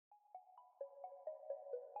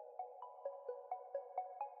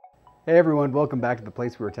Hey everyone, welcome back to the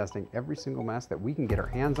place where we're testing every single mask that we can get our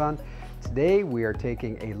hands on. Today we are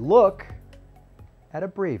taking a look at a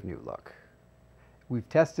brave new look. We've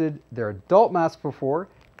tested their adult mask before.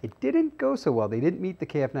 It didn't go so well. They didn't meet the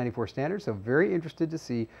KN95 standard, so very interested to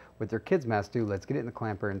see what their kids masks do. Let's get it in the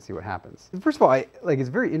clamper and see what happens. First of all, it's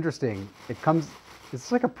very interesting.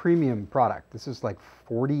 It's like a premium product. This is like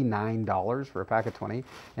 $49 for a pack of 20,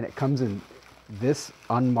 and it comes in this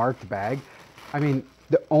unmarked bag. I mean,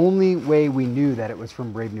 the only way we knew that it was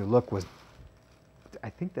from Brave New Look was, I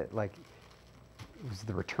think that it was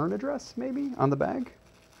the return address maybe on the bag.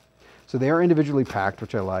 So they are individually packed,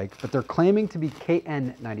 which I like, but they're claiming to be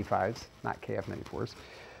KN95s, not KF94s,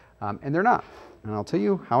 and they're not. And I'll tell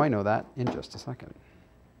you how I know that in just a second.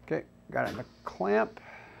 Okay, got it in a clamp.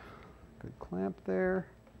 Good clamp there.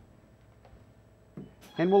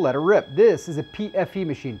 And we'll let her rip. This is a PFE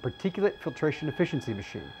machine, Particulate Filtration Efficiency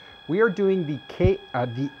machine. We are doing the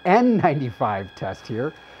N95 test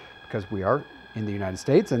here because we are in the United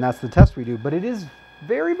States and that's the test we do, but it is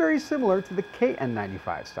very, very similar to the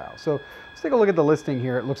KN95 style. So let's take a look at the listing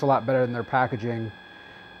here. It looks a lot better than their packaging.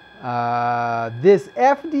 This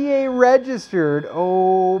FDA registered,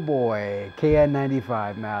 oh boy,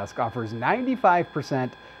 KN95 mask offers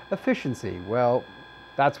 95% efficiency. Well,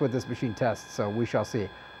 that's what this machine tests, so we shall see.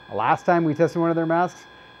 Last time we tested one of their masks,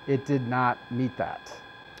 it did not meet that.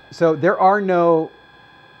 So there are no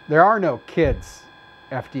kids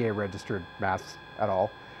FDA registered masks at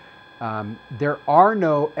all. There are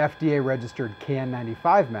no FDA registered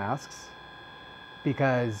KN95 masks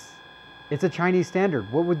because it's a Chinese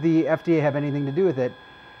standard. What would the FDA have anything to do with it?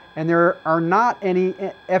 And there are not any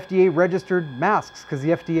FDA registered masks because the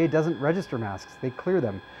FDA doesn't register masks. They clear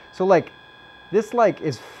them. So this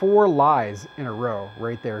is 4 lies in a row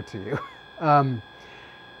right there to you.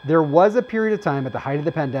 There was a period of time at the height of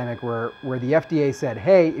the pandemic where the FDA said,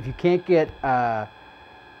 hey, if you can't get N95s,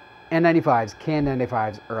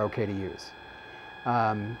 KN95s are okay to use.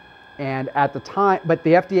 And at the time, but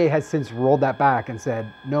the FDA has since rolled that back and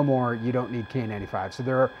said, no more, you don't need KN95. So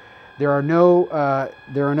there are no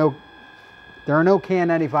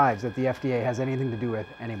KN95s that the FDA has anything to do with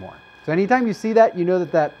anymore. So anytime you see that, you know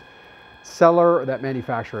that seller or that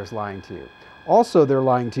manufacturer is lying to you. Also, they're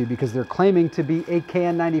lying to you because they're claiming to be a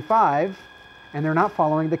KN95 and they're not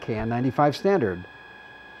following the KN95 standard.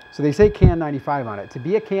 So they say KN95 on it. To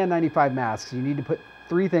be a KN95 mask, you need to put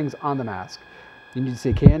 3 things on the mask. You need to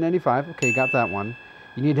say KN95, okay, got that one.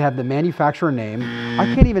 You need to have the manufacturer name. I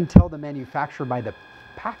can't even tell the manufacturer by the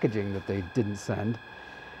packaging that they didn't send.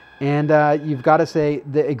 And you've got to say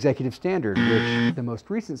the executive standard, which the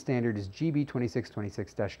most recent standard is GB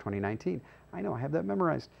 2626-2019. I know, I have that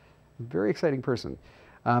memorized. Very exciting person.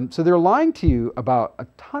 So they're lying to you about a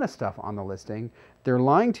ton of stuff on the listing. They're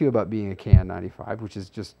lying to you about being a KN95, which is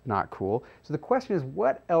just not cool. So the question is,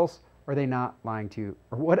 what else are they not lying to you,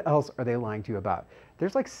 or what else are they lying to you about?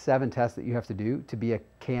 There's like 7 tests that you have to do to be a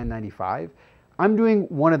KN95. I'm doing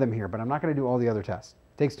one of them here, but I'm not going to do all the other tests.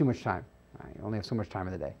 It takes too much time. I only have so much time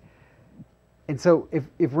in the day. And so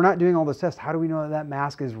if we're not doing all those tests, how do we know that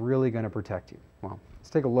mask is really going to protect you? Well, let's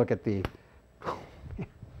take a look at the...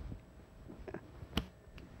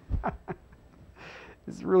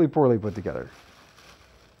 It's really poorly put together.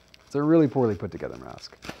 It's a really poorly put together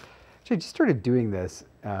mask. Actually, I just started doing this,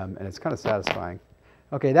 and it's kind of satisfying.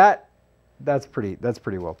 Okay, that's pretty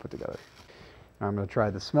well put together. I'm going to try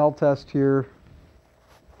the smell test here.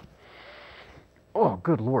 Oh,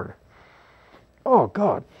 good Lord. Oh,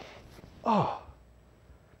 God. Oh.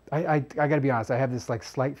 I got to be honest, I have this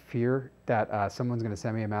slight fear that someone's going to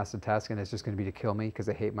send me a mask to test and it's just going to be to kill me because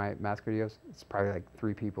they hate my mask videos. It's probably like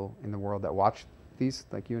 3 people in the world that watch these,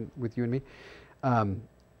 with you and me. And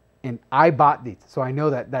I bought these, so I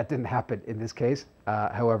know that didn't happen in this case.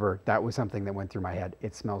 However, that was something that went through my head.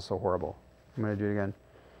 It smells so horrible. I'm going to do it again.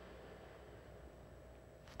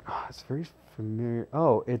 Oh, it's very familiar.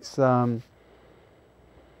 Oh, it's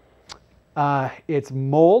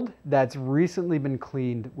mold that's recently been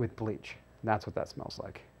cleaned with bleach. That's what that smells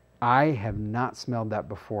like. I have not smelled that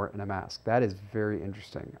before in a mask. That is very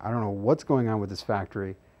interesting. I don't know what's going on with this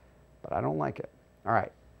factory, but I don't like it. All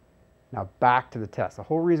right, now back to the test. The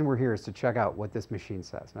whole reason we're here is to check out what this machine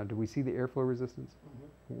says. Now, do we see the airflow resistance? Mm-hmm.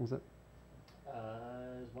 What was it?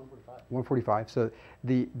 It's 145. 145. So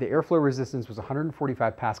the airflow resistance was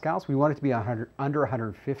 145 pascals. We want it to be under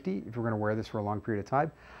 150 if we're going to wear this for a long period of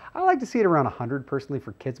time. I like to see it around 100 personally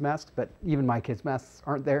for kids masks, but even my kids masks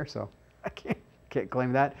aren't there, so I can't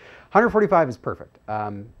claim that. 145 is perfect.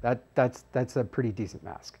 That's a pretty decent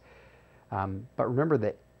mask. But remember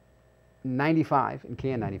that 95 in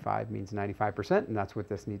KN95 means 95%, and that's what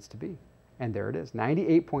this needs to be. And there it is,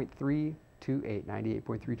 98.328,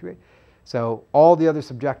 98.328. So all the other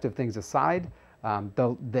subjective things aside,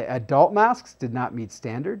 the adult masks did not meet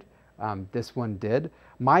standard. This one did.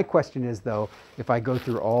 My question is though, if I go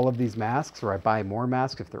through all of these masks or I buy more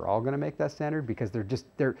masks, if they're all going to make that standard, because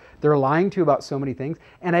they're lying to you about so many things.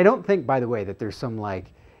 And I don't think, by the way, that there's some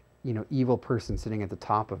like, you know, evil person sitting at the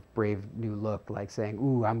top of Brave New Look, like saying,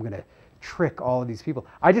 ooh, I'm going to trick all of these people.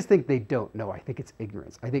 I just think they don't know. I think it's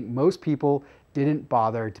ignorance. I think most people didn't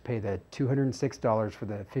bother to pay the $206 for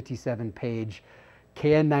the 57-page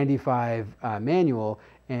KN95 manual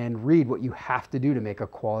and read what you have to do to make a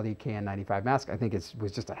quality KN95 mask. I think it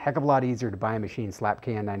was just a heck of a lot easier to buy a machine, slap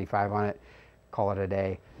KN95 on it, call it a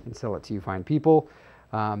day, and sell it to you fine people.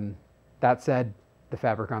 That said, the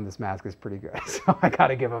fabric on this mask is pretty good, so I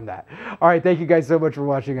gotta give them that. All right, thank you guys so much for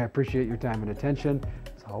watching. I appreciate your time and attention.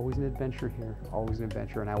 It's always an adventure here, always an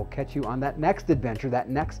adventure, and I will catch you on that next adventure, that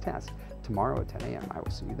next test, tomorrow at 10 a.m. I will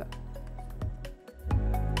see you then.